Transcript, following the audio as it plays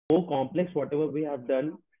more complex, whatever we have done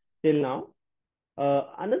till now.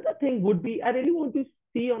 Another thing would be, I really want to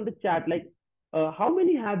see on the chat, like, how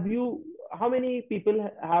many people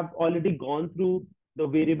have already gone through the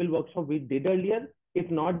variable workshop we did earlier? If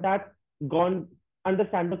not that, gone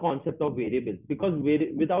understand the concept of variables, because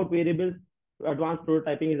without variables, advanced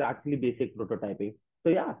prototyping is actually basic prototyping. So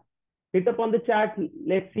yeah, hit up on the chat.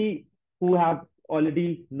 Let's see who have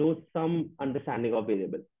already knows some understanding of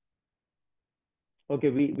variables. Okay,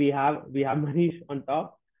 we have Manish on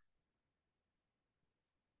top.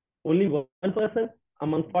 Only one person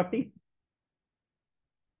among 40.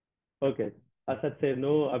 Okay. Asad said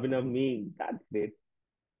no, Abhinav me. That's great.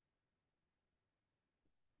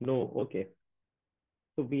 No, okay.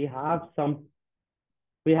 So we have some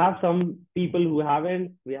people who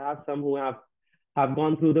haven't, we have some who have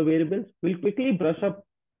gone through the variables. We'll quickly brush up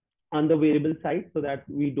on the variable side so that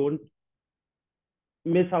we don't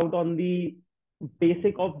miss out on the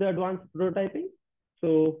basic of the advanced prototyping.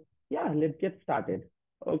 So yeah, let's get started.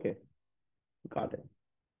 Okay, got it.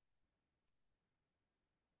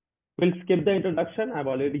 We'll skip the introduction. I've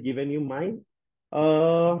already given you mine.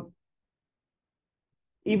 Uh,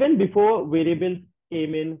 Even before variables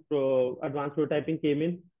came in, advanced prototyping came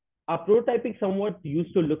in, our prototyping somewhat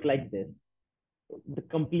used to look like this: the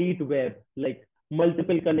complete web, like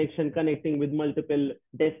multiple connection connecting with multiple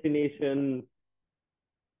destination.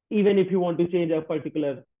 Even if you want to change a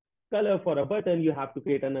particular color for a button, you have to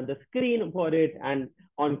create another screen for it, and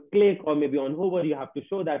on click or maybe on hover, you have to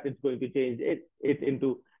show that it's going to change it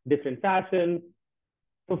into different fashion.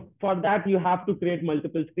 So for that, you have to create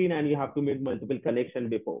multiple screen and you have to make multiple connection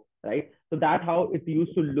before, right? So that's how it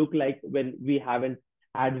used to look like when we haven't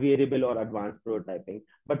had variable or advanced prototyping.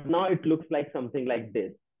 But now it looks like something like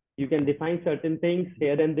this. You can define certain things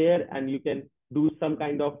here and there, and you can do some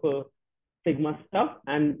kind of Figma stuff,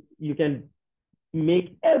 and you can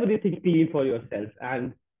make everything clean for yourself.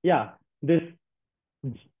 And yeah, this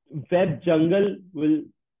web jungle will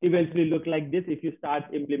eventually look like this if you start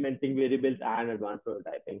implementing variables and advanced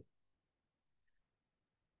prototyping.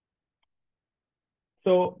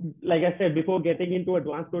 So, like I said, before getting into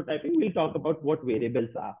advanced prototyping, we'll talk about what variables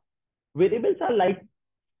are. Variables are like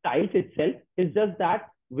styles itself. It's just that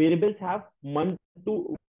variables have one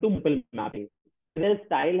to multiple mapping, whereas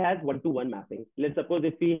style has one-to-one mapping. Let's suppose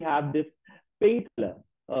if we have this pink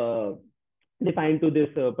color defined to this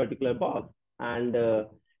particular box, and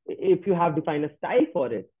if you have defined a style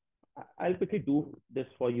for it, I'll quickly do this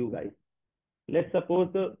for you guys. Let's suppose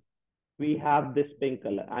we have this pink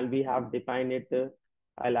color and we have defined it.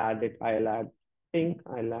 I'll add pink,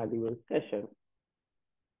 I'll add even session.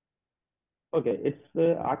 Okay,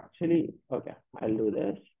 it's actually, okay, I'll do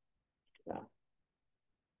this. Yeah.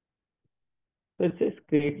 So it says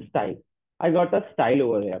create style. I got a style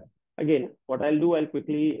over here. Again, what I'll do, I'll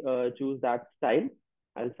quickly choose that style.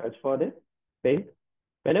 I'll search for this pink.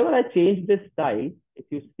 Whenever I change this style, if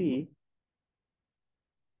you see,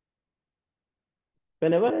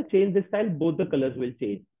 whenever I change this style, both the colors will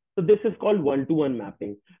change. So this is called one-to-one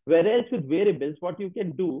mapping. Whereas with variables, what you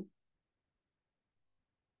can do,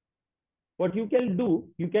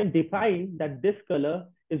 you can define that this color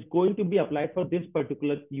is going to be applied for this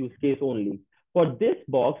particular use case only. For this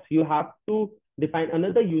box, you have to define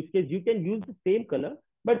another use case. You can use the same color,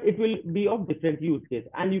 but it will be of different use case.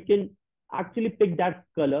 And you can actually pick that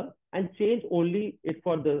color and change only it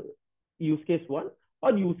for the use case one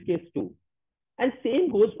or use case two. And same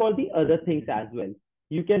goes for the other things as well.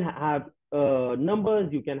 You can have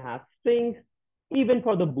numbers, you can have strings, even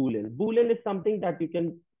for the Boolean. Boolean is something that you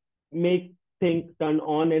can make things turn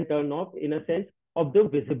on and turn off in a sense of the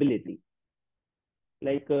visibility.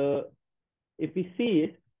 Like if we see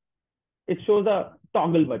it, it shows a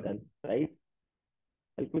toggle button, right?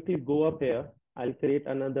 I'll quickly go up here. I'll create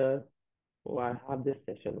another, oh, I have this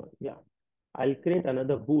session one. Yeah. I'll create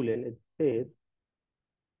another Boolean. It says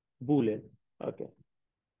Boolean. Okay.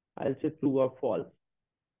 I'll say true or false.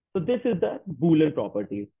 So this is the Boolean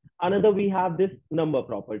property. Another, we have this number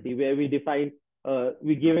property where we define,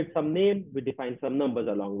 we give it some name, we define some numbers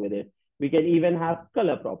along with it. We can even have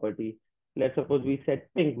color property. Let's suppose we set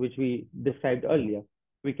pink, which we described earlier.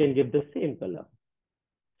 We can give the same color.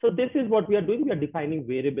 So this is what we are doing. We are defining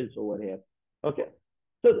variables over here. Okay.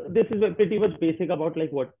 So this is pretty much basic about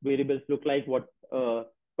like what variables look like, what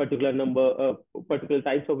particular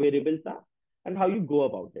types of variables are, and how you go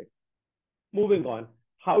about it. Moving on,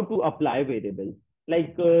 how to apply variables.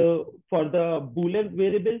 Like for the Boolean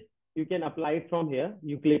variables, you can apply it from here.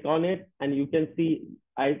 You click on it and you can see,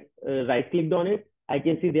 I right clicked on it. I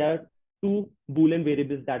can see there are two Boolean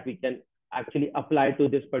variables that we can actually apply to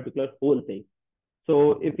this particular whole thing.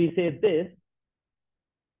 So if we say this,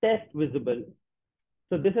 test visible.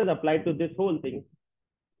 So this is applied to this whole thing.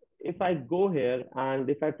 If I go here and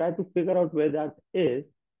if I try to figure out where that is,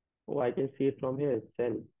 oh, I can see it from here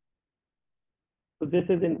itself. So this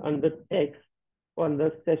is in under text. On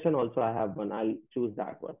the session also I have one. I'll choose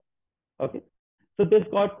that one. Okay. So this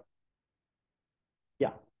got,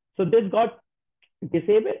 yeah. So this got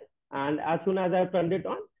disabled, and as soon as I turned it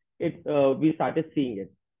on, it we started seeing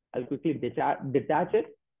it. I'll quickly detach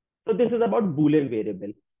it. So this is about Boolean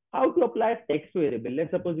variable. How to apply text variable?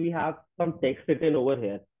 Let's suppose we have some text written over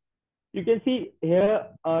here. You can see here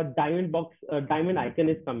a diamond icon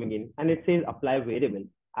is coming in, and it says apply variable.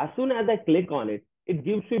 As soon as I click on it, it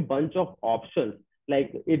gives me a bunch of options.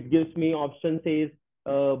 Like it gives me option says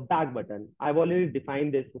back button. I've already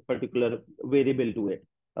defined this particular variable to it.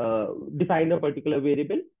 Defined a particular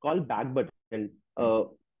variable called back button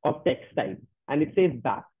of text type, and it says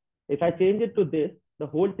back. If I change it to this, the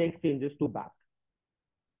whole text changes to back.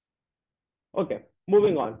 Okay,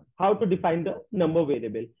 moving on. How to define the number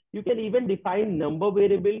variable? You can even define number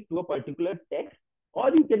variable to a particular text, or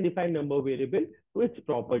you can define number variable to its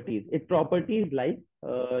properties. Its properties like,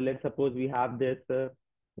 let's suppose we have this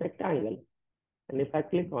rectangle, and if I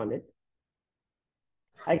click on it,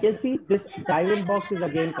 I can see this diamond box is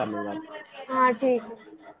again coming up. हाँ ठीक है.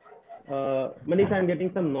 Manish, I'm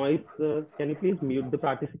getting some noise. Can you please mute the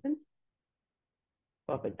participants?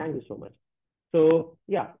 Perfect. Thank you so much. So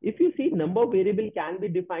yeah, if you see number variable can be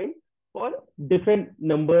defined for different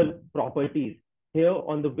number properties. Here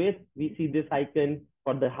on the width, we see this icon.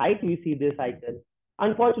 For the height, we see this icon.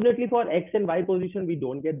 Unfortunately, for X and Y position, we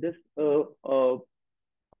don't get this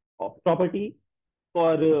property.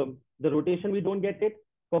 For the rotation, we don't get it.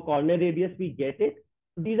 For corner radius, we get it.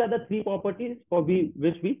 These are the three properties for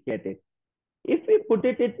which we get it. If we put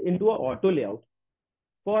it into an auto layout,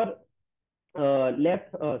 for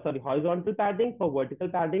horizontal padding, for vertical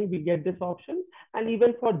padding, we get this option. And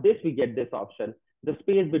even for this, we get this option, the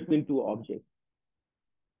space between two objects.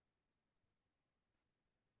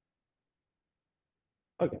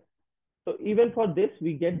 Okay. So even for this,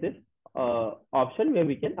 we get this option where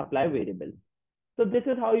we can apply variables. So this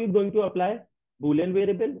is how you're going to apply Boolean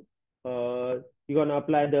variable. You're going to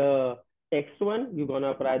apply the text one, you're going to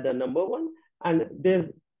apply the number one, and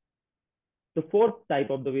there's the fourth type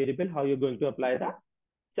of the variable, how you're going to apply that.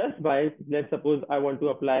 Just by, let's suppose I want to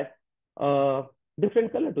apply a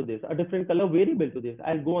different color to this, a different color variable to this.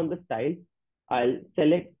 I'll go on the style, I'll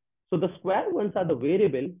select. So the square ones are the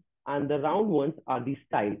variable and the round ones are the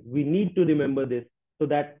style. We need to remember this so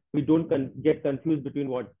that we don't get confused between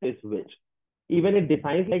what is which. Even it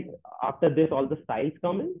defines like after this, all the styles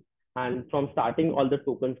come in, and from starting, all the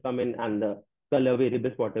tokens come in and the color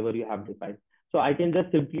variables, whatever you have defined. So I can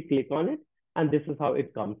just simply click on it, and this is how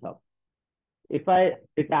it comes up. If I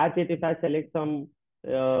detach it, if I select some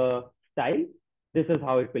style, this is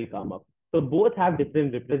how it will come up. So both have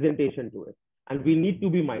different representation to it. And we need to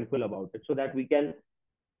be mindful about it so that we can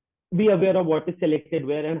be aware of what is selected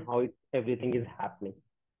where and how everything is happening.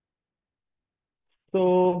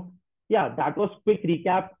 So yeah, that was quick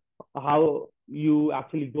recap how you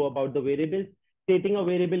actually go about the variables. Stating a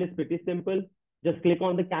variable is pretty simple. Just click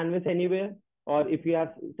on the canvas anywhere, or if you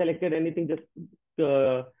have selected anything, just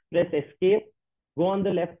press escape, go on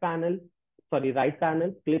the right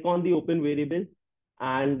panel, click on the open variable,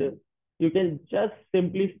 and you can just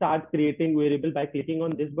simply start creating variable by clicking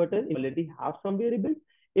on this button. You already have some variables.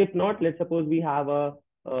 If not, let's suppose we have a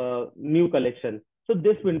new collection. So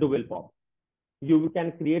this window will pop. You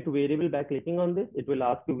can create variable by clicking on this. It will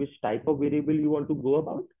ask you which type of variable you want to go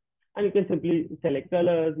about. And you can simply select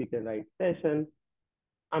colors. You can write session.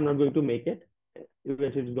 I'm not going to make it.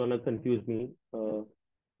 It's going to confuse me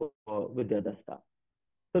with the other stuff.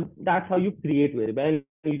 So that's how you create variable. And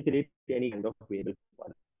you create any kind of variable.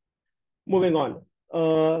 Moving on.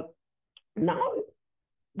 Now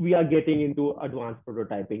we are getting into advanced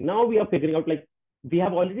prototyping. Now we are figuring out, like, we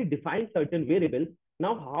have already defined certain variables.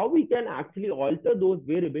 Now how we can actually alter those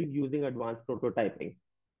variables using advanced prototyping.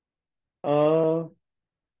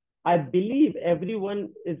 I believe everyone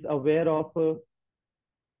is aware of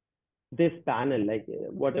this panel, like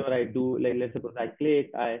whatever I do, like let's suppose I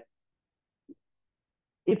click,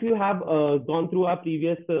 if you have gone through our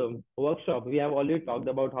previous workshop, we have already talked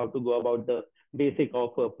about how to go about the basic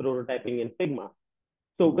of prototyping in Figma.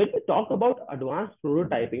 So when we talk about advanced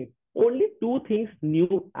prototyping, only two things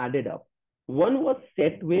new added up. One was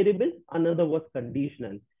set variable, another was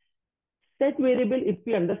conditional. Set variable, if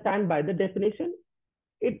we understand by the definition,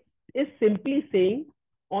 it is simply saying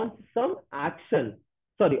on some action,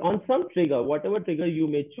 on some trigger, whatever trigger you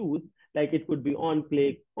may choose, like it could be on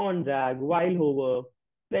click, on drag, while hover,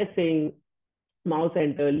 pressing, mouse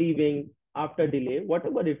enter, leaving, after delay,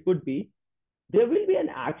 whatever it could be, there will be an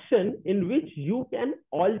action in which you can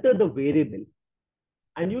alter the variable,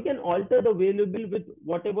 and you can alter the variable with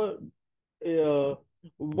uh,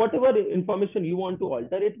 whatever information you want to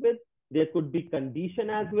alter it with. There could be condition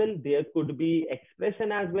as well. There could be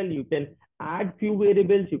expression as well. You can add few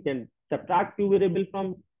variables. You can subtract few variables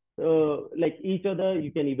from like each other.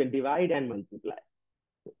 You can even divide and multiply.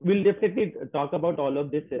 We'll definitely talk about all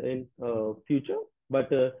of this in future, but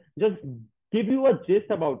just give you a gist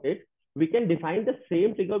about it. We can define the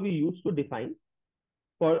same trigger we used to define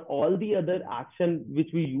for all the other action which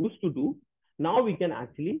we used to do. Now we can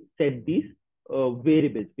actually set these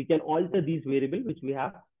variables. We can alter these variables which we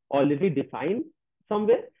have already defined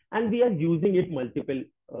somewhere, and we are using it multiple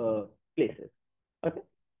places. Okay,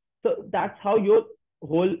 so that's how your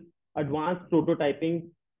whole advanced prototyping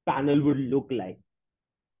panel would look like.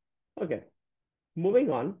 Okay,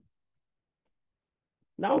 moving on.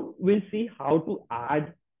 Now we'll see how to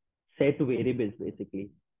add set variables basically,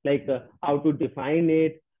 like how to define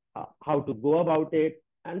it, how to go about it,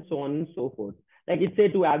 and so on and so forth. Like it say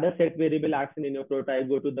to add a set variable action in your prototype,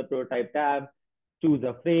 go to the prototype tab, choose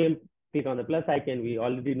a frame, click on the plus icon. We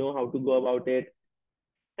already know how to go about it.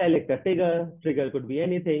 Select a trigger could be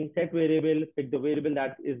anything, set variable, pick the variable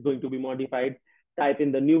that is going to be modified, type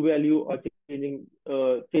in the new value or changing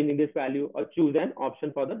this value, or choose an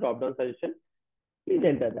option for the drop down suggestion. Please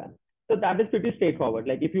enter that. So that is pretty straightforward.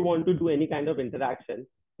 Like if you want to do any kind of interaction,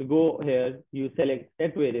 you go here, you select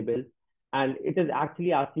set variable, and it is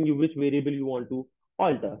actually asking you which variable you want to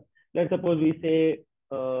alter. Let's suppose we say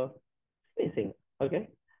spacing, okay?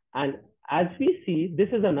 And as we see, this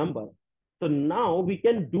is a number. So now we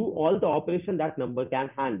can do all the operation that number can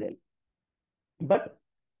handle. But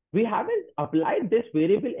we haven't applied this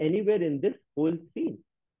variable anywhere in this whole scene.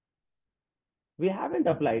 We haven't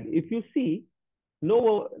applied. If you see,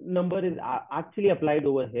 no number is actually applied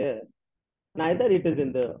over here. Neither it is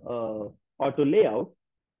in the auto layout.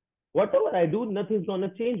 Whatever I do, nothing's going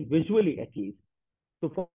to change visually at least. So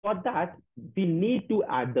for that, we need to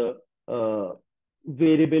add the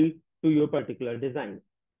variable to your particular design.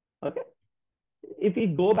 Okay. If we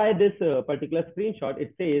go by this particular screenshot,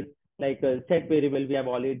 it says like set variable, we have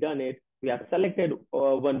already done it. We have selected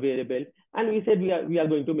one variable, and we said we are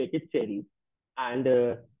going to make it cherry.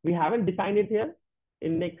 And we haven't defined it here.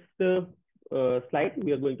 In next slide,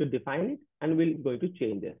 we are going to define it, and we're going to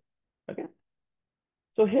change it. Okay.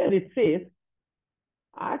 So here it says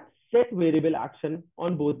add set variable action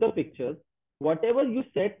on both the pictures. Whatever you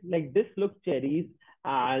set, like this looks cherries,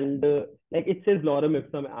 and like it says lorem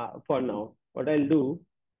ipsum for now. What I'll do,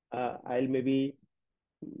 I'll maybe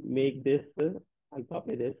make this, I'll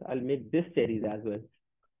copy this, I'll make this cherries as well.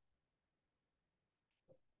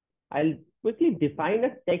 I'll quickly define a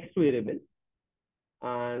text variable,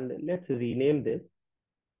 and let's rename this,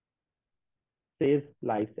 says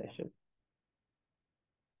live session.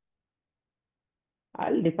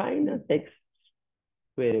 I'll define a text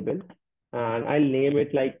variable, and I'll name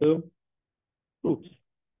it like fruits.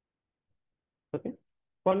 Okay.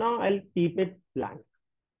 For now, I'll keep it blank.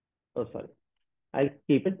 Oh, sorry. I'll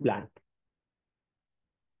keep it blank.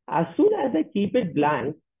 As soon as I keep it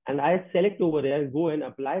blank and I select over here and go and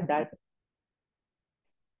apply that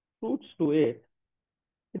fruits to it,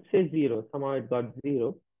 it says 0. Somehow it got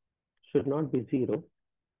 0. Should not be 0.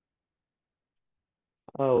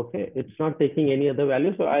 Oh, okay. It's not taking any other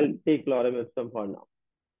value, so I'll take lorem ipsum for now.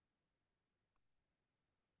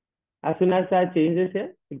 As soon as I change this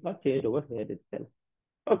here, it got changed over here itself.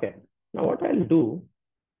 Okay. Now what I'll do,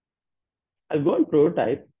 I'll go and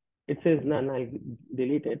prototype. It says none. I'll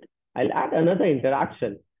delete it. I'll add another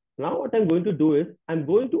interaction. Now what I'm going to do is I'm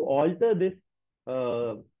going to alter this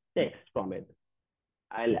text from it.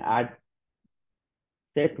 I'll add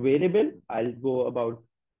set variable. I'll go about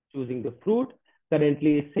choosing the fruit.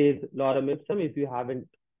 Currently it says lorem ipsum.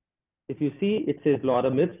 If you see, it says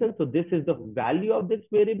lorem ipsum. So this is the value of this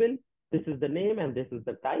variable. This is the name and this is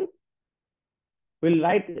the type. We'll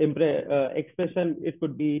write expression. It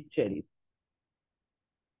could be cherries.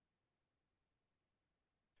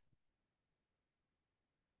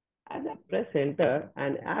 As I press enter,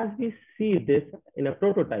 and as we see this in a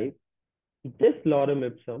prototype, this lorem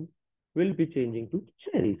ipsum will be changing to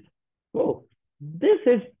cherries. So this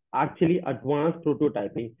is actually advanced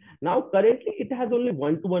prototyping. Now, currently it has only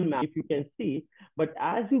one-to-one map, if you can see, but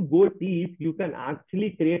as you go deep, you can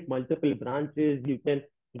actually create multiple branches. You can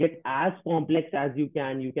get as complex as you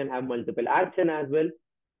can. You can have multiple action as well.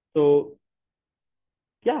 So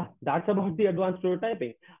yeah, that's about the advanced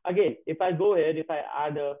prototyping. Again, if I go here, if I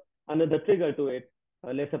add another trigger to it,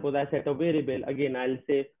 let's suppose I set a variable, again, I'll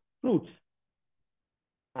say fruits.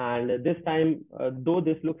 And this time, though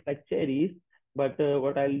this looks like cherries, but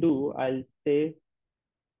what I'll do, I'll say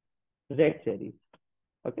red cherries.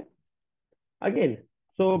 Okay. Again,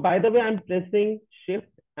 so by the way, I'm pressing shift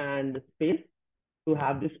and space to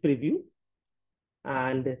have this preview.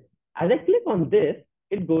 And as I click on this,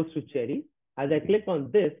 it goes to cherry. As I click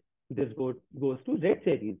on this, goes to red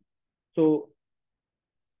cherries. So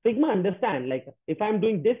Figma understand, like if I'm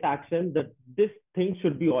doing this action, that this thing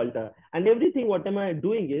should be altered. And everything, what am I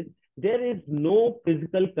doing is, there is no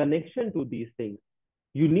physical connection to these things.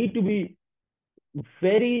 You need to be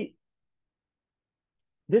very,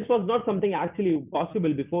 this was not something actually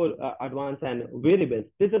possible before advanced and variables.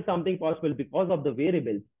 This is something possible because of the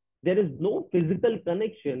variables. There is no physical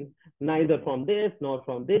connection, neither from this nor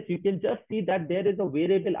from this. You can just see that there is a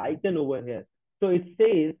variable icon over here. So it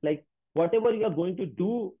says like whatever you are going to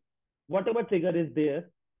do, whatever trigger is there,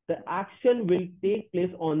 the action will take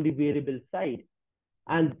place on the variable side.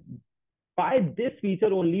 And by this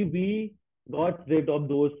feature only, we got rid of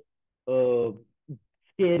those uh,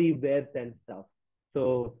 scary webs and stuff.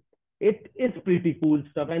 So it is pretty cool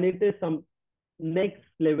stuff, and it is some next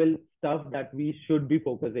level stuff that we should be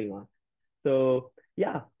focusing on. So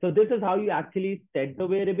yeah, so this is how you actually set the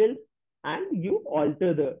variables and you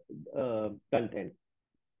alter the content.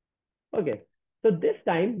 Okay, so this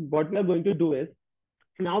time what we are going to do is,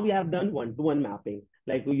 now we have done one-to-one mapping.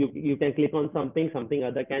 Like you can click on something, something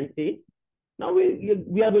other can say. Now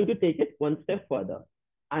we are going to take it one step further.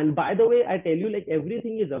 And by the way, I tell you, like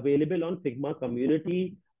everything is available on Figma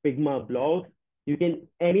community, Figma blogs. You can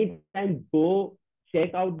anytime go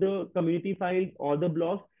check out the community files or the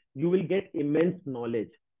blogs. You will get immense knowledge.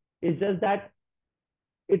 It's just that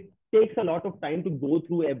it takes a lot of time to go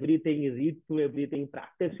through everything, read through everything,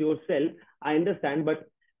 practice yourself. I understand, but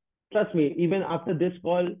trust me, even after this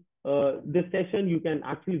call, this session, you can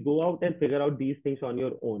actually go out and figure out these things on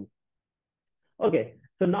your own. Okay,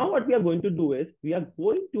 so now what we are going to do is we are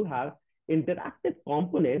going to have interactive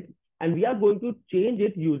components and we are going to change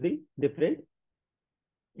it using different,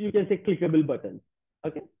 you can say clickable buttons.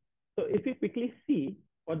 Okay, so if you quickly see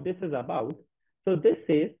what this is about, so this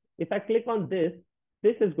says, if I click on this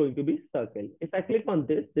is going to be circle. If I click on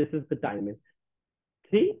this is the diamond.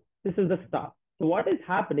 See, this is the star. So what is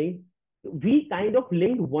happening? We kind of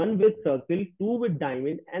linked one with circle, two with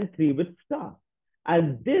diamond, and three with star.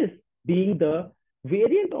 And this being the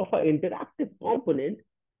variant of an interactive component,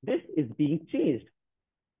 this is being changed.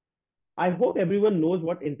 I hope everyone knows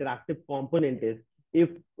what interactive component is. If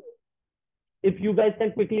if you guys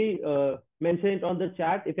can quickly mention it on the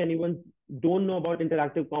chat, if anyone don't know about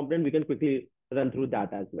interactive component, we can quickly run through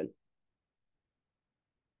that as well.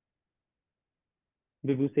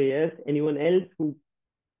 Vivu say yes. Anyone else who,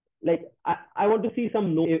 like I want to see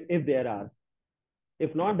some no if there are.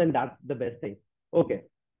 If not, then that's the best thing. Okay,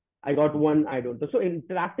 I got one. I don't know. So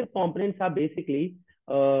interactive components are basically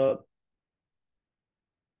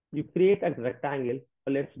you create a rectangle.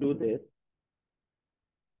 So let's do this.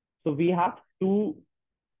 So we have two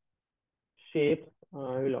shapes. I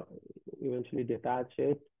will eventually detach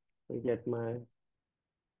it and get my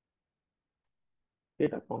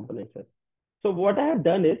data components. So what I have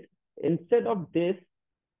done is, instead of this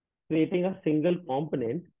creating a single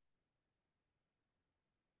component,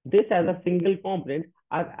 this as a single component,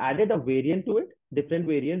 I've added a variant to it, different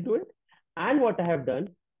variant to it. And what I have done,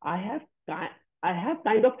 I have I have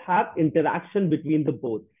kind of have interaction between the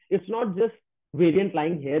both. It's not just variant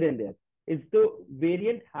lying here and there. It's the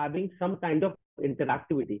variant having some kind of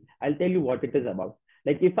interactivity. I'll tell you what it is about.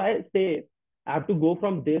 Like if I say I have to go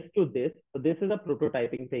from this to this, so this is a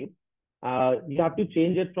prototyping thing. You have to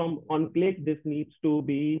change it from on click. This needs to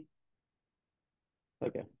be,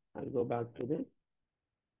 okay. I'll go back to this.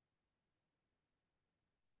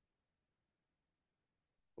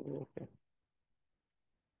 Okay.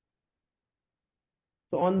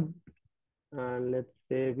 So on, let's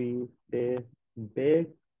say we say big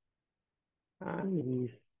and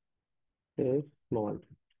we say small.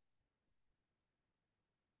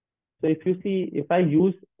 So if you see, if I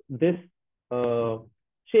use this uh,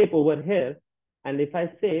 shape over here, and if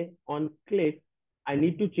I say on click, I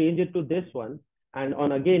need to change it to this one. And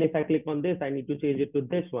on again, if I click on this, I need to change it to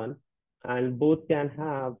this one. And both can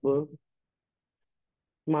have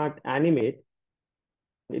smart animate.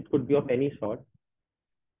 It could be of any sort.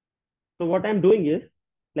 So what I'm doing is,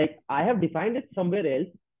 like I have defined it somewhere else.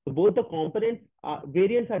 So both the components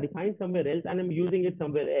variants are defined somewhere else, and I'm using it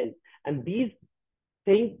somewhere else. And things,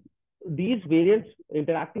 these variants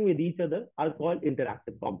interacting with each other are called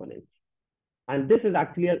interactive components. And this is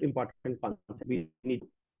actually an important concept. We need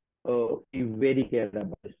to be very clear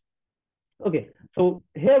about this. Okay, so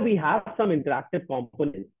here we have some interactive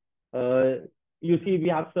components. Uh, you see, we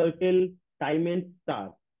have circle, diamond,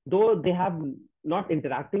 star. Though they have not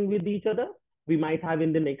interacting with each other, we might have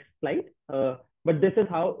in the next slide. But this is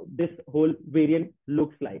how this whole variant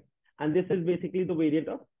looks like. And this is basically the variant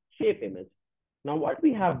of shape image. Now, what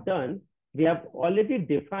we have done, we have already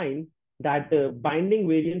defined that binding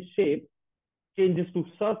variant shape changes to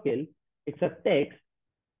circle. It's a text.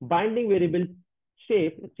 Binding variable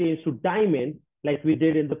shape change to diamond, like we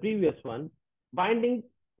did in the previous one. Binding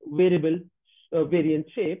variable variant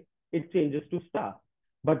shape, it changes to star.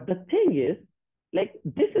 But the thing is, like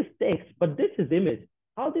this is text, but this is image.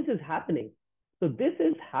 How this is happening? So this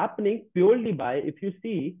is happening purely by, if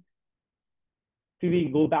we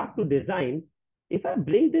go back to design, if I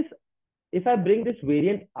bring this, if I bring this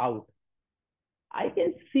variant out, I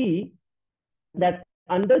can see that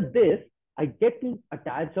under this, I get to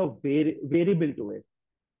attach a variable to it.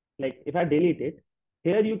 Like if I delete it,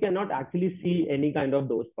 here you cannot actually see any kind of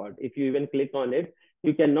those parts. If you even click on it,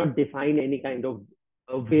 you cannot define any kind of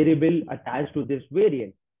variable attached to this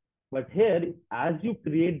variant. But here, as you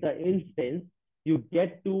create the instance, you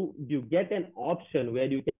get an option where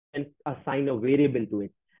you can assign a variable to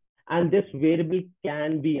it. And this variable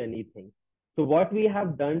can be anything. So what we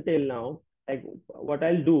have done till now, like what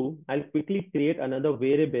I'll do, I'll quickly create another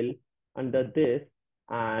variable under this,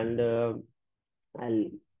 and I'll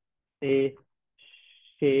say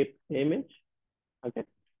shape image. Okay.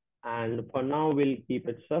 And for now, we'll keep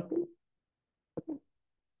it circle. Okay.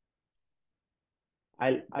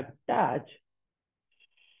 I'll attach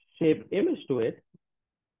shape image to it.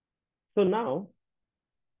 So now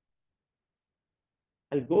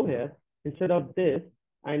I'll go here. Instead of this,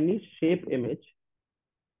 I need shape image.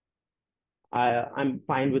 I'm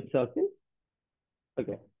fine with circle.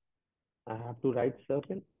 Okay. I have to write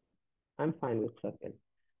circle. I'm fine with circle.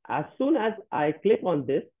 As soon as I click on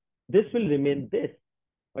this will remain this.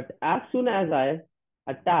 But as soon as I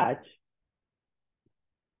attach,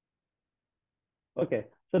 okay,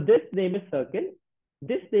 so this name is circle.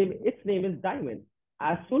 Its name is diamond.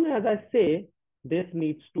 As soon as I say this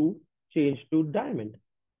needs to change to diamond.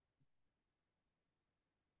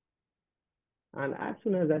 And as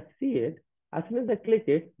soon as I see it, as soon as I click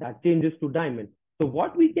it, that changes to diamond. So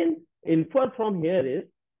what we can infer from here is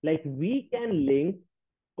like we can link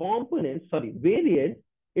components, sorry, variants.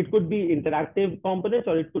 It could be interactive components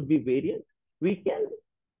or it could be variants. We can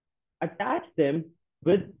attach them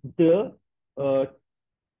with the uh,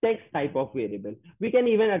 text type of variable. We can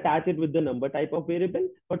even attach it with the number type of variable,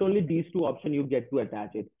 but only these two options you get to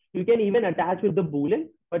attach it. You can even attach with the boolean,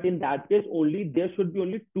 but in that case, only there should be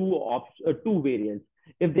only two variants.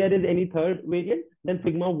 If there is any third variant, then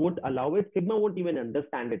Figma won't allow it. Figma won't even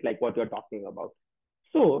understand it like what you're talking about.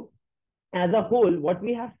 So as a whole, what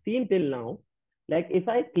we have seen till now, like if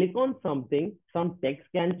I click on something, some text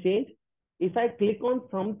can change. If I click on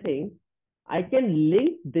something, I can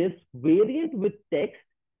link this variant with text,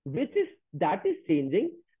 which is that is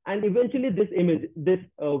changing, and eventually this image, this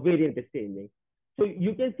variant is changing. So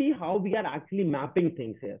you can see how we are actually mapping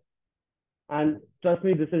things here. And trust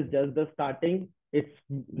me, this is just the starting. It's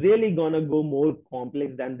really gonna go more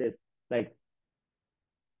complex than this. Like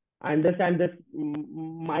I understand this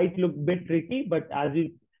might look a bit tricky, but as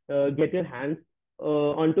you get your hands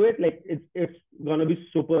onto it, like it's gonna be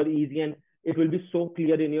super easy and it will be so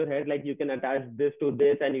clear in your head. Like you can attach this to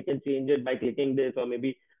this and you can change it by clicking this or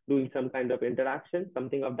maybe doing some kind of interaction,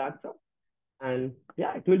 something of that sort. And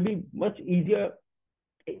yeah, it will be much easier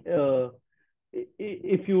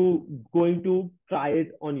if you going to try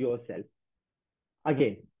it on yourself.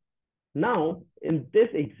 Again, now in this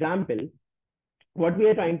example, what we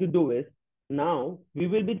are trying to do is now we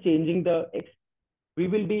will be changing we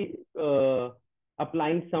will be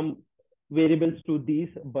applying some variables to these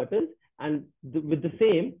buttons and with the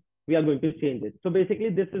same we are going to change it. So basically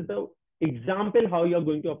this is the example how you are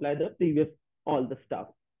going to apply the previous all the stuff.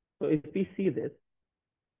 So if we see this,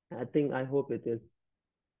 I hope it is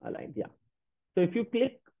aligned. Yeah. So if you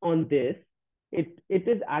click on this, it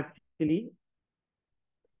is actually,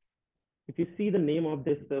 if you see the name of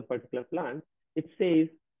this particular plant, it says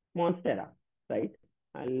Monstera, right?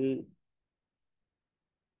 I'll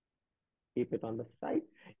keep it on the side.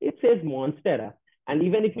 It says Monstera. And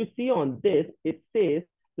even if you see on this, it says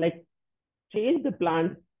like change the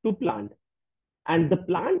plant to plant. And the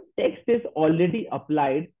plant text is already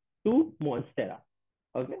applied to Monstera.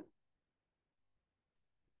 Okay.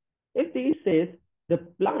 If this says the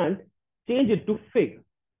plant, change it to fig.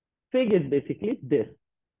 Fig is basically this.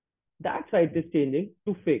 That's why it is changing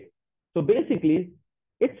to fig. So basically,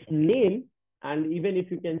 its name, and even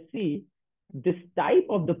if you can see this type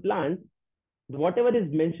of the plant whatever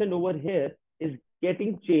is mentioned over here is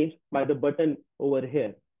getting changed by the button over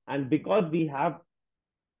here. And because we have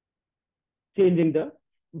changing the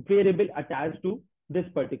variable attached to this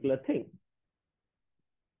particular thing.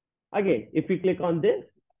 Again, if we click on this,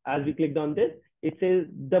 as we clicked on this, it says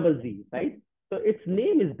double Z, right? So its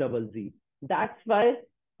name is double Z. That's why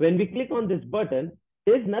when we click on this button,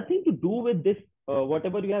 there's nothing to do with this,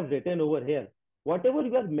 whatever you have written over here. Whatever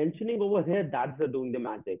you are mentioning over here, that's the doing the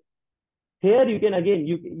magic. Here you can again,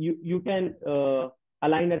 you can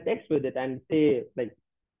align a text with it and say like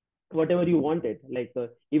whatever you want it. Like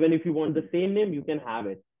even if you want the same name, you can have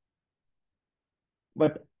it.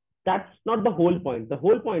 But that's not the whole point. The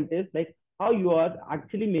whole point is like how you are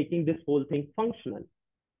actually making this whole thing functional.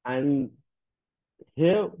 And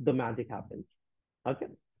here the magic happens. Okay.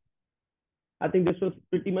 I think this was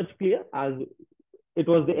pretty much clear as it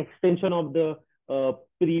was the extension of the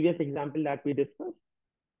previous example that we discussed.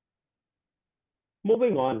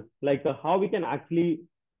 Moving on, like how we can actually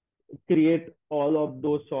create all of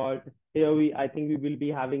those sorts. Here I think we will be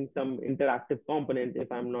having some interactive component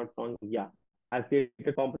if I'm not wrong. Yeah, I've created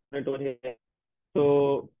a component over here.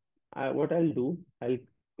 So what I'll do, I'll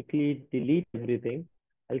quickly delete everything.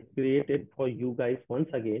 I'll create it for you guys once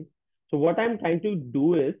again. So what I'm trying to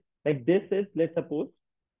do is like this is, let's suppose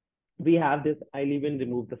we have this, I'll even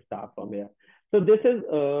remove the star from here. So this is,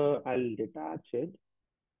 I'll detach it.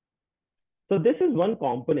 So this is one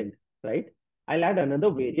component, right? I'll add another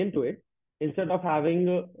variant to it. Instead of having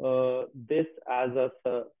this as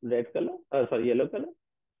a red color, sorry, yellow color,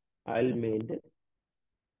 I'll make it.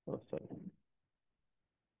 Oh, sorry.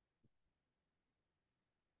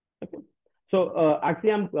 Okay. So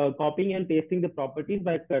actually, I'm copying and pasting the properties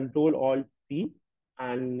by Control Alt C,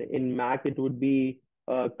 and in Mac it would be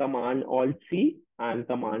Command Alt C and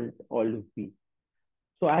Command Alt V.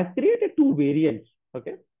 So I've created two variants,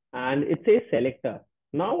 okay, and it says selector.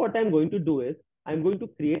 Now what I'm going to do is I'm going to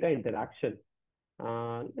create an interaction.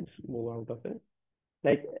 Let's move out of it.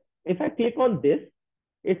 Like if I click on this,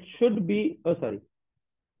 it should be, oh sorry,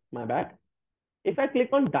 my bad. If I click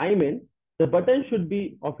on diamond, the button should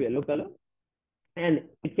be of yellow color and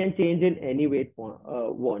it can change in any way it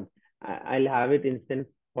want. I'll have it instant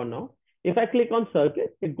for now. If I click on circle,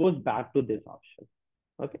 it goes back to this option.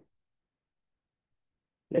 Okay,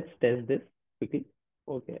 let's test this quickly.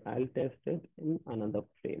 Okay, I'll test it in another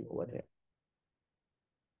frame over here.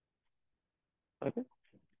 Okay,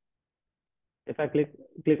 if I click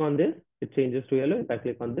on this, it changes to yellow. If I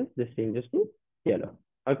click on this, this changes to yellow.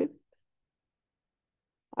 Okay,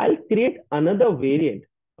 I'll create another variant.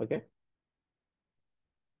 Okay,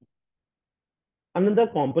 another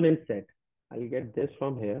component set. I'll get this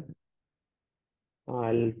from here.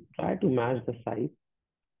 I'll try to match the size.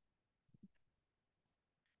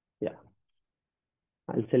 Yeah,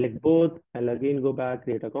 I'll select both. I'll again go back,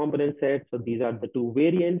 create a component set. So these are the two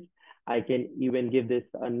variants. I can even give this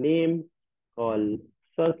a name called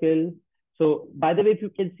circle. So by the way, if you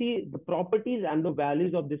can see the properties and the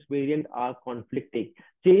values of this variant are conflicting.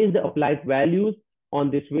 Change the applied values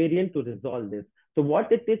on this variant to resolve this. So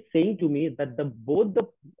what it is saying to me that the both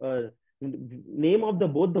the name of the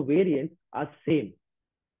both the variants are same.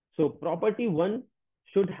 So property one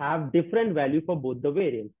should have different value for both the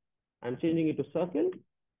variants. I'm changing it to circle,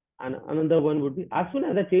 and another one would be, as soon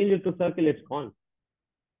as I change it to circle, it's gone.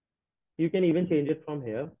 You can even change it from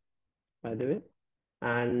here, by the way.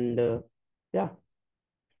 And yeah,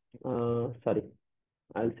 sorry,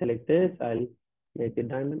 I'll select this. I'll make it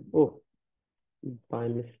diamond. Oh, by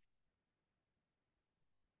mistake,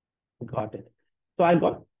 got it. So I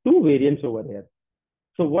got two variants over here.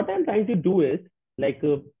 So what I'm trying to do is, like,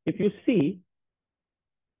 if you see,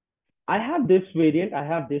 I have this variant, I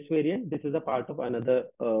have this variant. This is a part of another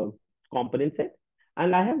component set.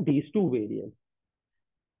 And I have these two variants.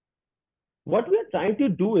 What we're trying to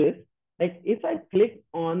do is, like, if I click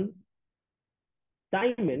on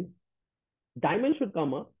diamond, diamond should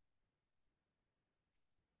come up.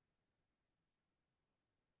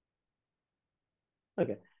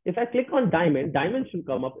 Okay. If I click on diamond, diamond should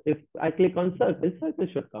come up. If I click on circle, circle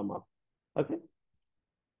should come up. Okay.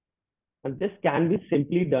 And this can be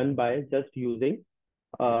simply done by just using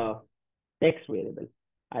a text variable.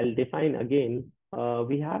 I'll define again.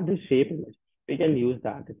 We have this shape image. We can use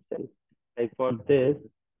that itself. Like for this,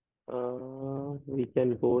 we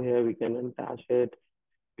can go here, we can attach it.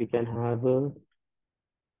 We can have a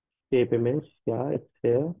shape image. Yeah, it's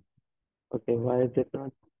here. Okay, why is it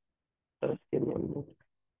not? Just give me a minute.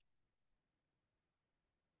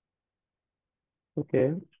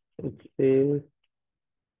 Okay, it says,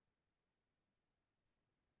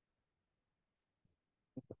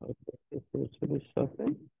 okay, it seems to be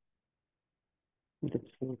something. This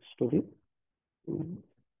needs to be.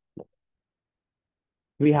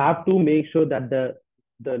 We have to make sure that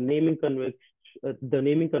the naming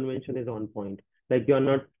convention is on point. Like you're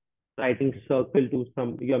not writing circle to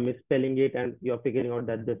some, you're misspelling it and you're figuring out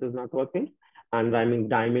that this is not working, and rhyming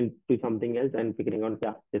diamond to something else and figuring out,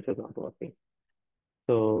 yeah, this is not working.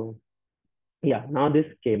 So yeah, now this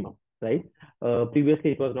came up, right?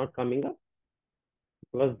 Previously it was not coming up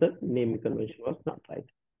because the naming convention was not right.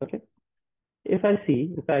 Okay. If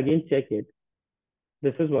I again check it,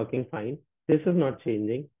 this is working fine. This is not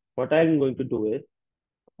changing. What I'm going to do is,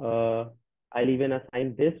 uh, I'll even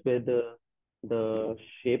assign this with the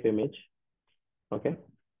shape image. Okay.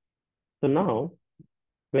 So now,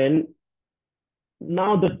 when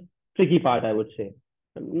now the tricky part, I would say,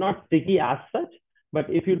 not tricky as such, but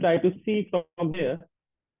if you try to see from here,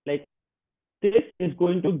 like this is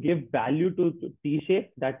going to give value to T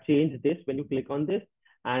shape that change this when you click on this,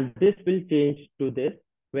 and this will change to this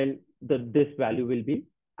when this value will be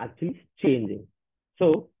actually changing.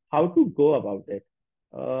 So how to go about it?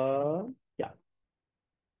 Yeah,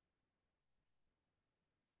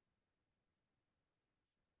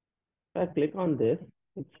 if I click on this,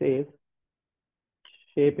 it says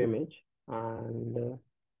shape image and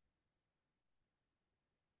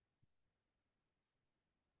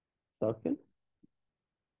circle.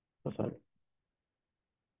 Oh, sorry.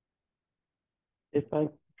 If I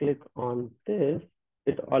click on this,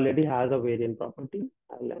 it already has a variant property.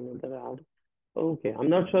 I'll another add. Okay, I'm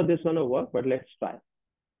not sure this is gonna work, but let's try.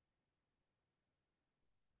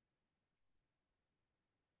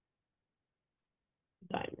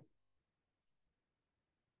 Diamond.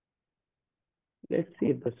 Let's see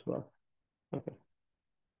if this works. Okay.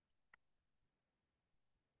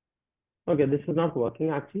 Okay, this is not working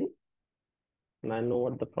actually, and I know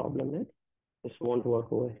what the problem is. This won't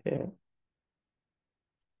work over here.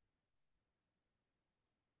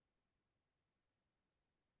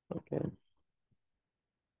 Okay.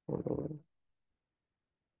 Hold over.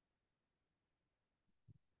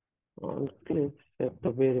 On click, set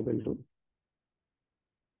the variable to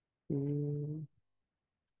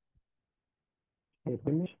shape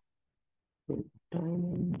image to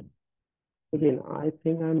diamond. Again, I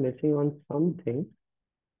think I'm missing on something.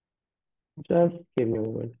 Just give me a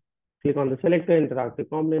moment. Click on the selector, interactive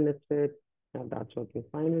component instead. Yeah, that's okay,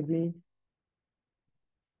 fine with me.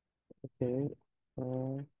 Okay.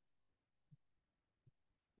 Uh,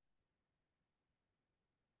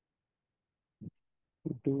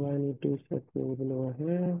 do I need to set variable over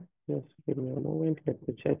here? Just give me a moment. Let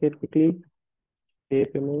me check it quickly.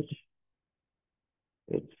 Shape image.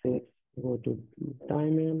 It says go to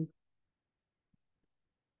diamond.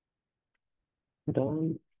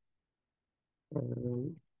 Done.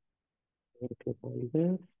 Um, click on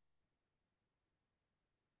this.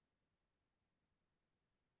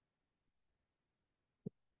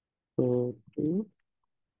 Go to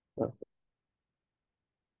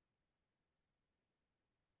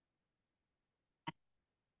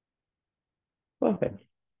perfect.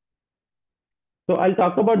 So I'll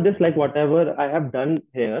talk about this like whatever I have done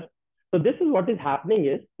here. So this is what is happening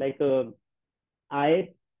is like I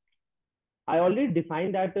I already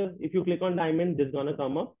defined that if you click on diamond, this is gonna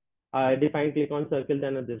come up. I defined click on circle,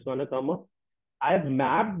 then this is gonna come up. I've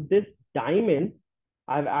mapped this diamond.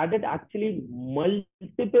 I've added actually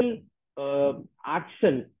multiple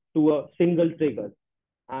action to a single trigger.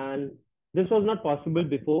 And this was not possible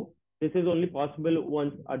before. This is only possible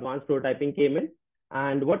once advanced prototyping came in.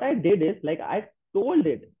 And what I did is like I told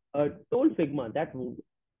Figma that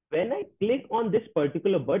when I click on this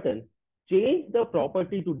particular button, change the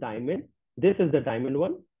property to diamond. This is the diamond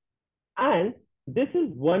one. And this is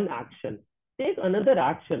one action. Take another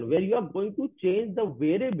action where you are going to change the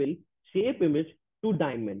variable shape image to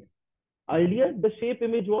diamond. Earlier, the shape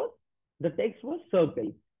image was, the text was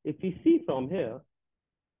circle. If we see from here,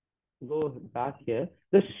 go back here,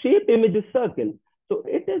 the shape image is circle. So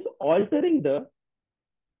it is altering the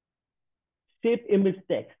shape image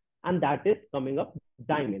text, and that is coming up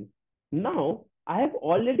diamond. Now, I have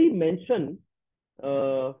already mentioned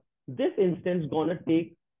this instance gonna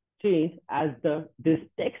take change as the this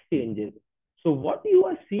text changes. So what you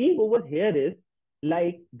are seeing over here is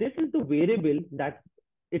like this is the variable that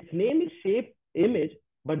its name is shape image,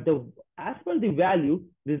 but the as per the value,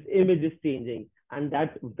 this image is changing, and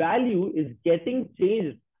that value is getting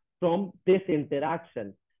changed from this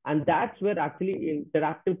interaction. And that's where actually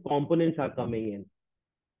interactive components are coming in.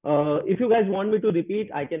 If you guys want me to repeat,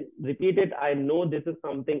 I can repeat it. I know this is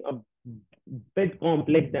something a bit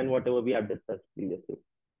complex than whatever we have discussed previously.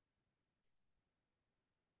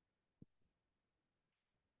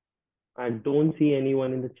 I don't see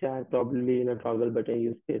anyone in the chat. Probably in a toggle button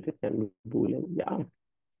use case it can be boolean. Yeah.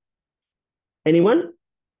 Anyone?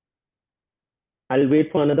 I'll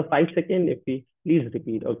wait for another 5 seconds. If we please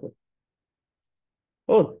repeat. Okay.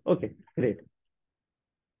 Oh, okay, great.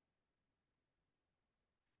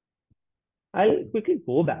 I'll quickly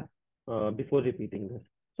go back before repeating this.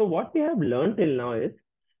 So what we have learned till now is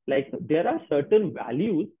like there are certain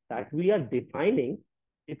values that we are defining.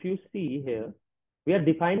 If you see here, we are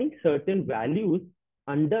defining certain values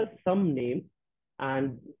under some name,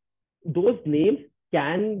 and those names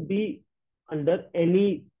can be under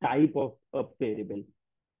any type of a variable.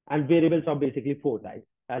 And variables are basically four types,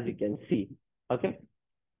 as you can see. Okay.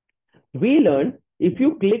 We learned if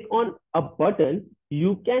you click on a button,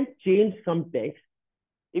 you can change some text.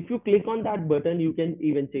 If you click on that button, you can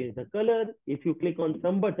even change the color. If you click on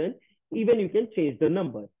some button, even you can change the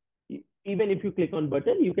number. Even if you click on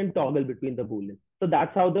button, you can toggle between the booleans. So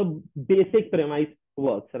that's how the basic premise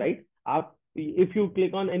works, right? If you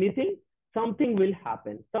click on anything, something will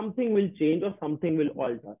happen, something will change, or something will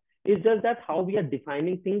alter. It's just that how we are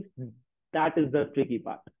defining things, that is the tricky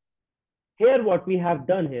part. Here, what we have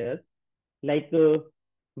done here, like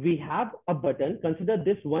we have a button, consider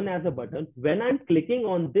this one as a button. When I'm clicking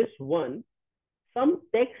on this one, some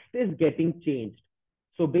text is getting changed.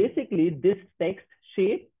 So basically this text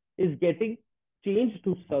shape is getting changed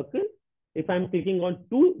to circle. If I'm clicking on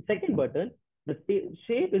second button, the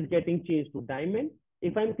shape is getting changed to diamond.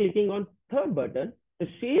 If I'm clicking on third button, the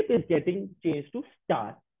shape is getting changed to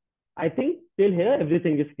star. I think till here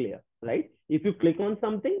everything is clear, right? If you click on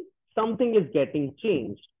something, something is getting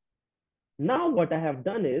changed. Now what I have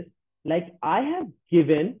done is, like I have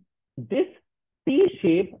given this T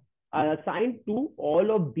shape assigned to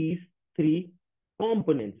all of these three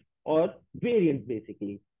components or variants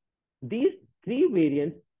basically. These three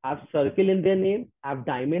variants have circle in their name, have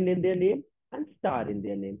diamond in their name, and star in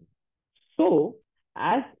their name. So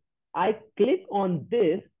as I click on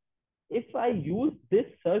this, if I use this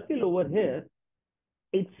circle over here,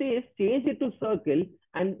 it says change it to circle,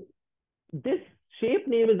 and this shape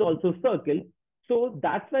name is also circle. So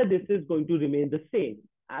that's why this is going to remain the same.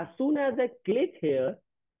 As soon as I click here,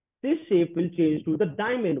 this shape will change to the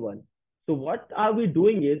diamond one. So what are we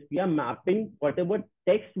doing is we are mapping whatever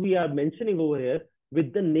text we are mentioning over here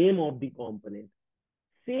with the name of the component.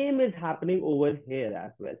 Same is happening over here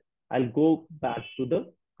as well. I'll go back to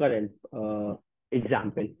the current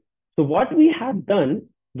example. So what we have done,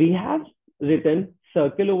 we have written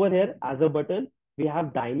circle over here as a button. We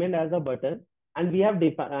have diamond as a button, and we have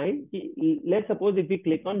defined, let's suppose if we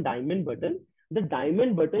click on diamond button, the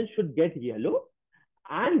diamond button should get yellow.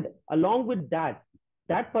 And along with that,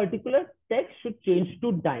 that particular text should change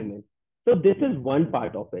to diamond. So this is one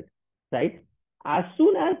part of it, right? As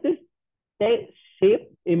soon as this text,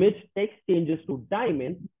 shape image text changes to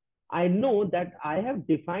diamond, I know that I have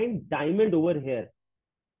defined diamond over here.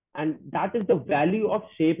 And that is the value of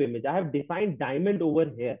shape image. I have defined diamond over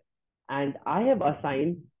here. And I have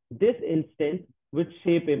assigned this instance with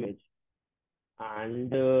shape image.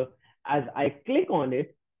 And as I click on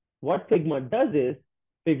it, what Figma does is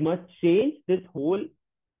Figma change this whole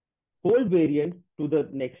variant to the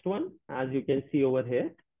next one, as you can see over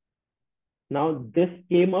here. Now this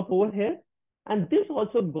came up over here, and this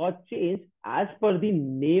also got changed as per the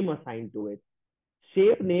name assigned to it.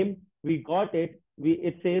 Shape name, we got it.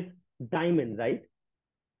 It says diamond, right?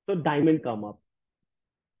 So diamond come up.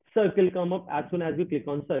 Circle come up as soon as you click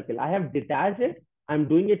on circle. I have detached it. I'm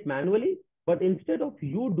doing it manually, but instead of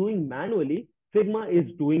you doing manually, Figma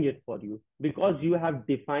is doing it for you because you have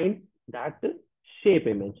defined that shape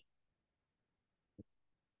image.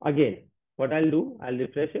 Again, what I'll do, I'll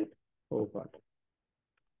refresh it. Oh God.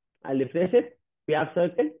 I'll refresh it. We have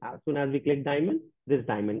circle. As soon as we click diamond, this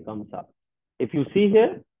diamond comes up. If you see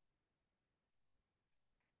here,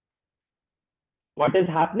 what is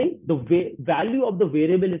happening? The value of the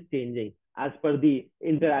variable is changing as per the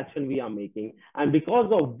interaction we are making. And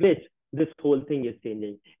because of which this whole thing is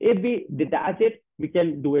changing. If we detach it, we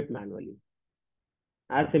can do it manually.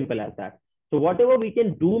 As simple as that. So whatever we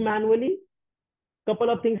can do manually,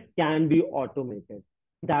 couple of things can be automated.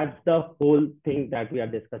 That's the whole thing that we are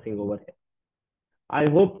discussing over here. I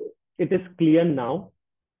hope it is clear now.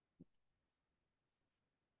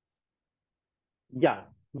 Yeah,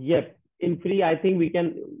 yep. In free, I think we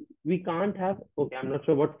can't have, okay, I'm not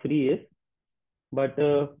sure what free is, but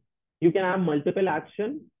you can have multiple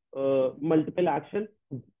action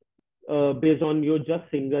based on your just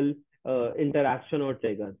single interaction or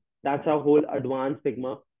trigger. That's how whole advanced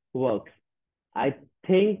Figma works. I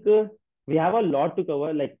think we have a lot to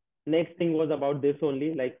cover. Like next thing was about this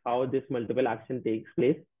only, like how this multiple action takes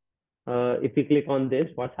place. If we click on this,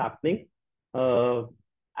 what's happening? Uh,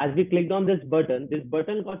 as we clicked on this button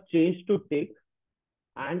got changed to tick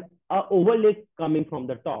and a overlay coming from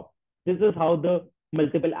the top. This is how the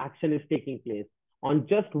multiple action is taking place. On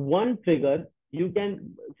just one trigger, you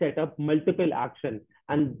can set up multiple action,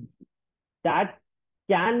 and that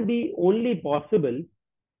can be only possible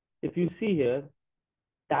if you see here.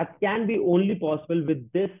 That can be only possible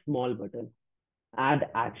with this small button, add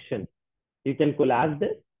action. You can collage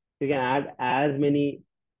this. You can add as many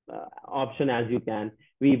option as you can.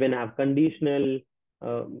 We even have conditional,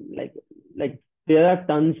 like there are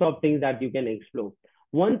tons of things that you can explore.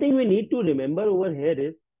 One thing we need to remember over here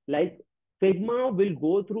is like Figma will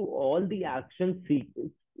go through all the actions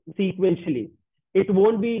sequentially. It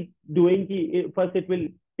won't be doing first it will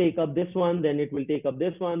take up this one, then it will take up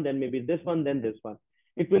this one, then maybe this one, then this one.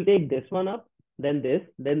 It will take this one up, then this,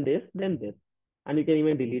 then this, then this, and you can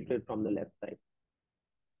even delete it from the left side.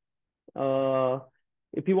 uh,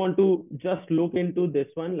 if you want to just look into this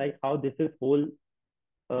one, like how this is whole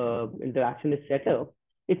interaction is set up,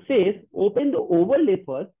 it says open the overlay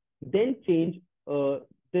first, then change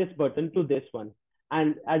this button to this one.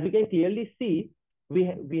 And as you can clearly see,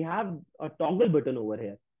 we have a toggle button over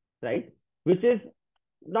here, right? Which is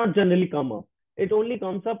not generally come up. It only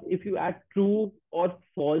comes up if you add true or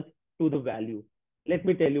false to the value. Let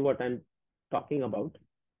me tell you what I'm talking about.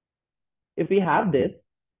 If we have this,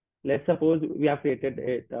 let's suppose we have created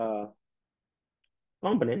a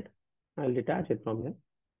component. I'll detach it from here.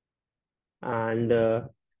 And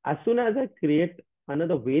as soon as I create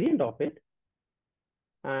another variant of it,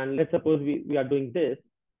 and let's suppose we are doing this,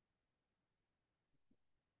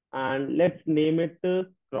 and let's name it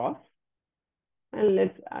cross, and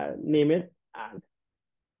let's name it add.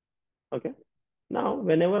 Okay. Now,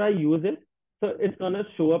 whenever I use it, so it's gonna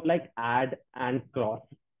show up like add and cross.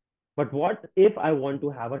 But what if I want to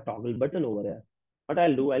have a toggle button over here? What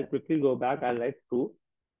I'll do, I'll quickly go back, I'll write true,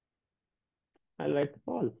 I'll write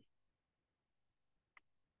false,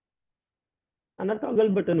 and a toggle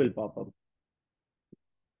button will pop up.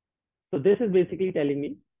 So this is basically telling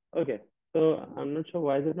me, okay, so I'm not sure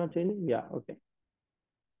why is it not changing. Yeah, okay.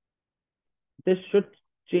 This should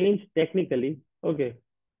change technically. Okay,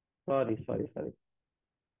 sorry.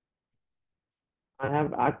 I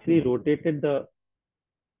have actually rotated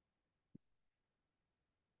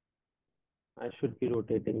I should be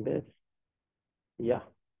rotating this. Yeah,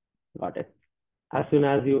 got it. As soon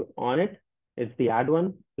as you on it, it's the add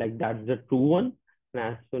one, like that's the true one. And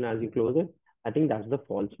as soon as you close it, I think that's the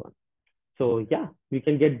false one. So yeah, we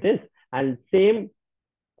can get this. And same,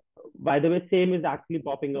 by the way, same is actually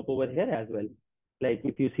popping up over here as well. Like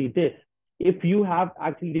if you see this, if you have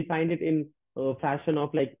actually defined it in fashion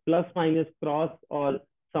of like plus minus cross or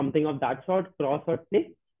something of that sort, cross or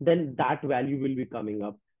tick, then that value will be coming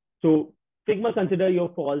up. So Figma consider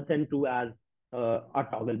your false and true as a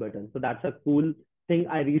toggle button. So that's a cool thing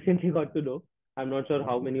I recently got to know. I'm not sure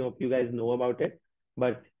how many of you guys know about it,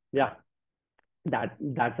 but yeah,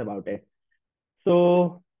 that's about it.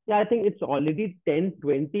 So yeah, I think it's already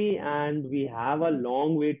 10:20 and we have a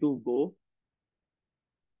long way to go.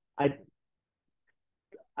 I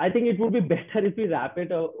I think it would be better if we wrap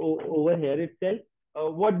it over here itself.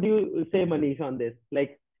 What do you say, Manish, on this?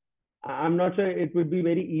 Like, I'm not sure it would be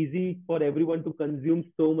very easy for everyone to consume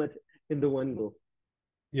so much in the one go.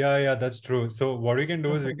 Yeah, that's true. So what we can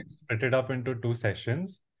do is we can split it up into two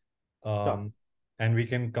sessions, Sure. um, and we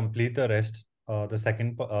can complete the rest, the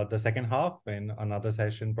second half in another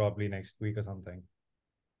session, probably next week or something.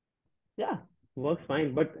 Yeah, works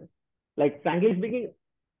fine. But like, frankly speaking,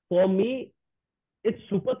 for me, it's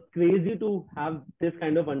super crazy to have this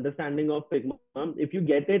kind of understanding of Figma. If you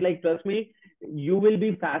get it, like trust me, you will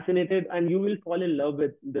be fascinated and you will fall in love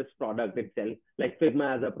with this product itself, like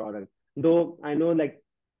Figma as a product. Though I know like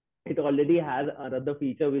it already has another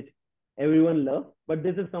feature which everyone loves, but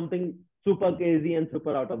this is something super crazy and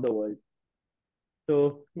super out of the world.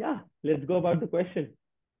 So yeah, let's go about the question.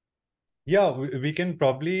 Yeah, we can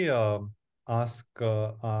probably ask.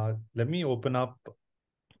 Let me open up.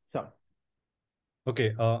 Sure.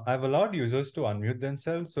 Okay, I've allowed users to unmute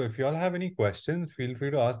themselves. So if you all have any questions, feel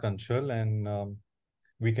free to ask Anshul, and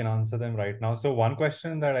we can answer them right now. So one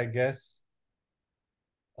question that I guess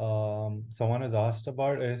someone has asked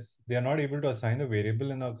about is they are not able to assign a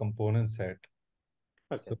variable in a component set.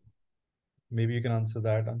 Okay. So maybe you can answer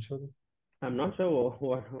that, Anshul. I'm not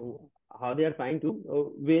sure how they are trying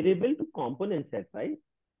to variable to component set, right?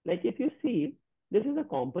 Like if you see, this is a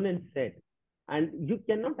component set, and you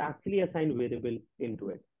cannot actually assign variable into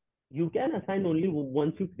it. You can assign only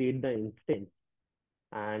once you create the instance,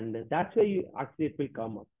 and that's where you actually it will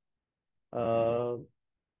come up. Uh,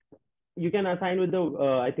 you can assign with the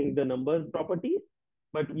I think the numbers properties,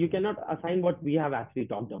 but you cannot assign what we have actually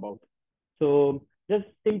talked about. So just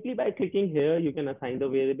simply by clicking here, you can assign the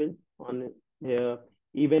variable on here.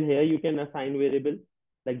 Even here, you can assign variable.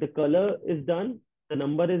 Like the color is done, the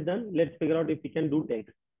number is done. Let's figure out if we can do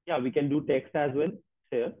text. Yeah, we can do text as well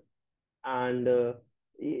here. And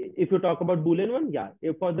if you talk about Boolean one, yeah,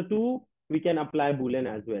 if for the two, we can apply Boolean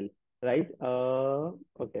as well, right?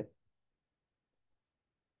 Okay,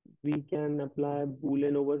 we can apply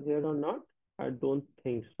Boolean over here or not? I don't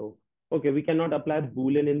think so. Okay, we cannot apply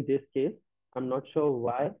Boolean in this case. I'm not sure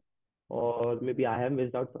why, or maybe I have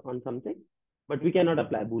missed out on something, but we cannot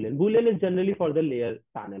apply Boolean. Boolean is generally for the layer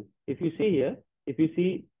panel. If you see here, if you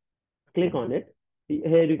see, click on it,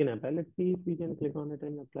 here you can apply. Let's see if we can click on it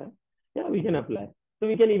and apply. Yeah, we can apply. So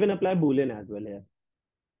we can even apply Boolean as well here.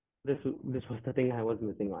 This was the thing I was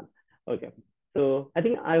missing on. Okay, so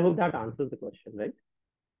I hope that answers the question, right?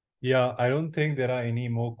 Yeah, I don't think there are any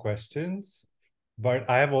more questions, but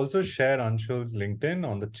I have also shared Anshul's LinkedIn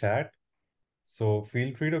on the chat. So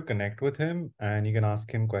feel free to connect with him and you can ask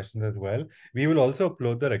him questions as well. We will also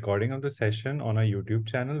upload the recording of the session on our YouTube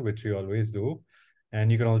channel, which we always do.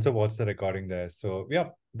 And you can also watch the recording there. So yeah,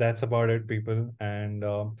 that's about it, people. And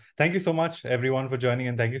thank you so much, everyone, for joining.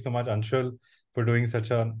 And thank you so much, Anshul, for doing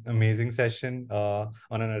such an amazing session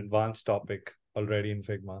on an advanced topic already in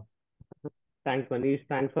Figma. Thanks, Manish.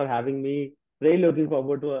 Thanks for having me. Really looking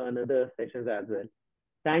forward to another sessions as well.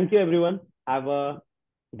 Thank you, everyone. Have a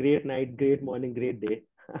great night, great morning, great day.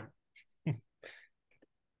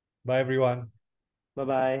 Bye, everyone. Bye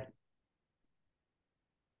bye.